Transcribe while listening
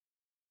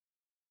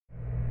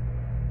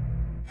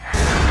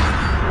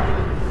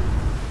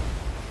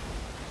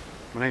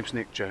My name's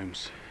Nick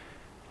Jones.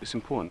 It's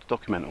important to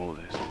document all of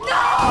this.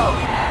 No!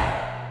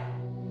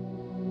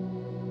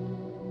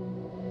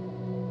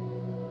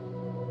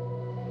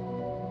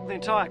 The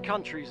entire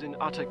country's in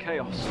utter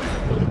chaos.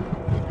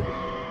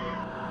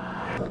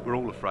 We're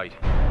all afraid.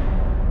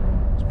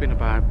 It's been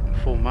about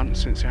 4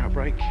 months since the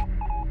outbreak.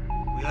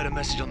 We heard a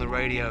message on the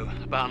radio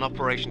about an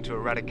operation to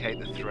eradicate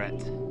the threat.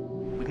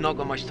 We've not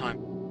got much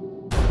time.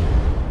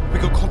 We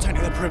got contact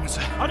near the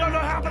perimeter. I don't know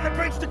how, but they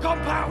breached the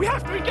compound! We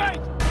have to engage!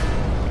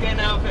 We're getting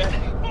out of here.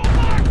 Fall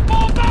back!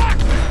 Fall back!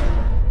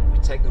 We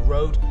take the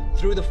road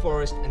through the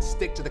forest and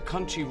stick to the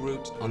country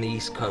route on the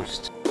east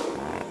coast.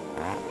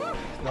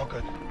 It's not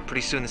good.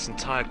 Pretty soon this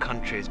entire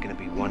country is going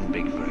to be one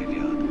big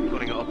graveyard.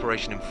 Calling it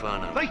Operation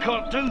Inferno. They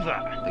can't do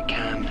that! They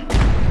can.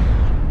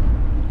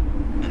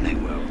 And they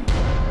will.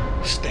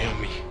 Stay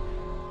on me.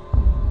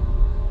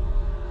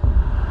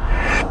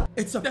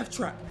 It's a death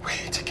trap. We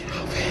need to get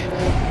out of here.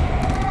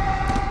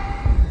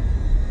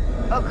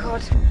 Oh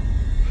God.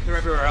 They're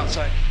everywhere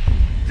outside.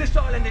 This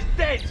island is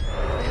dead!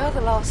 We are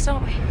the last,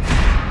 aren't we?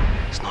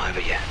 It's not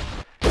over yet.